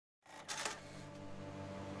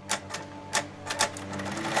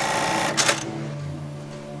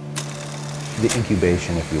the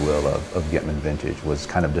incubation, if you will, of Gitman Vintage was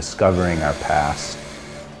kind of discovering our past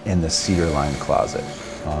in the cedar-lined closet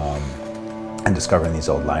and discovering these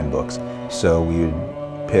old line books. So we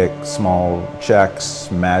would pick small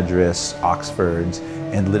Czechs, Madras, Oxfords,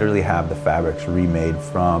 and literally have the fabrics remade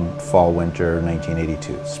from fall-winter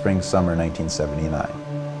 1982, spring-summer 1979.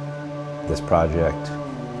 This project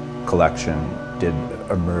collection did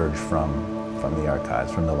emerge from the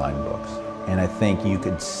archives, from the line books. And I think you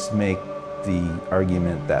could make the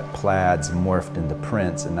argument that plaids morphed into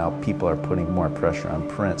prints, and now people are putting more pressure on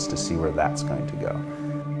prints to see where that's going to go.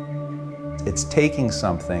 It's taking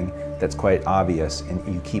something that's quite obvious and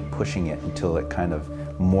you keep pushing it until it kind of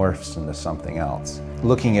morphs into something else.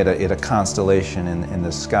 Looking at a constellation in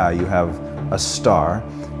the sky, you have a star,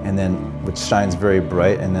 and then which shines very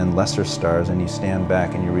bright, and then lesser stars, and you stand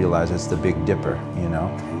back and you realize it's the Big Dipper, you know?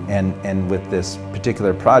 And with this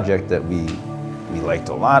particular project that we liked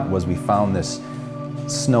a lot was we found this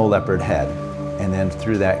snow leopard head, and then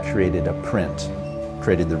through that created a print,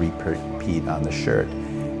 created the repeat on the shirt,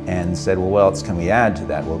 and said, well, what else can we add to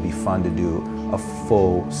that? Well, it'd be fun to do a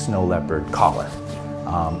full snow leopard collar,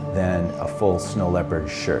 then a full snow leopard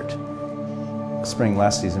shirt. Spring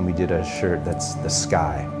last season we did a shirt that's the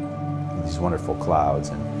sky, these wonderful clouds,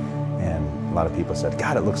 and a lot of people said,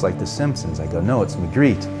 God, it looks like The Simpsons. I go, no, it's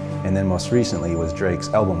Magritte. And then most recently was Drake's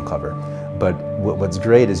album cover. But what's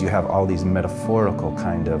great is you have all these metaphorical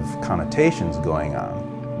kind of connotations going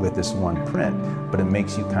on with this one print, but it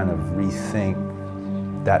makes you kind of rethink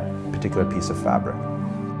that particular piece of fabric.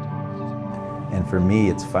 And for me,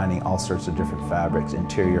 it's finding all sorts of different fabrics,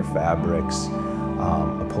 interior fabrics,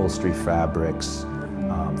 upholstery fabrics,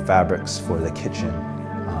 fabrics for the kitchen,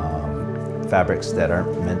 fabrics that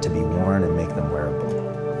aren't meant to be worn and make them wearable,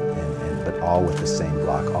 but all with the same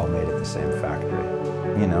block, all made at the same factory.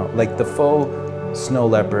 You know, like the faux snow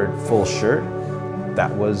leopard full shirt,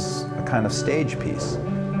 that was a kind of stage piece,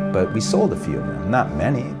 but we sold a few of them, not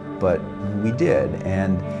many, but we did.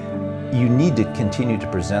 And you need to continue to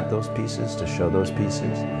present those pieces, to show those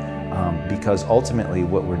pieces, because ultimately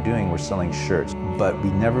what we're doing, we're selling shirts, but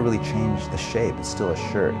we never really changed the shape. It's still a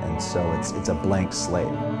shirt, and so it's a blank slate.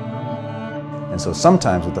 And so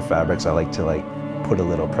sometimes with the fabrics, I like to put a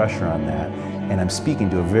little pressure on that, and I'm speaking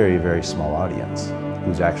to a very, very small audience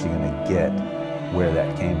who's actually going to get where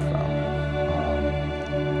that came from.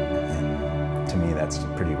 And to me, that's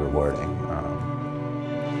pretty rewarding.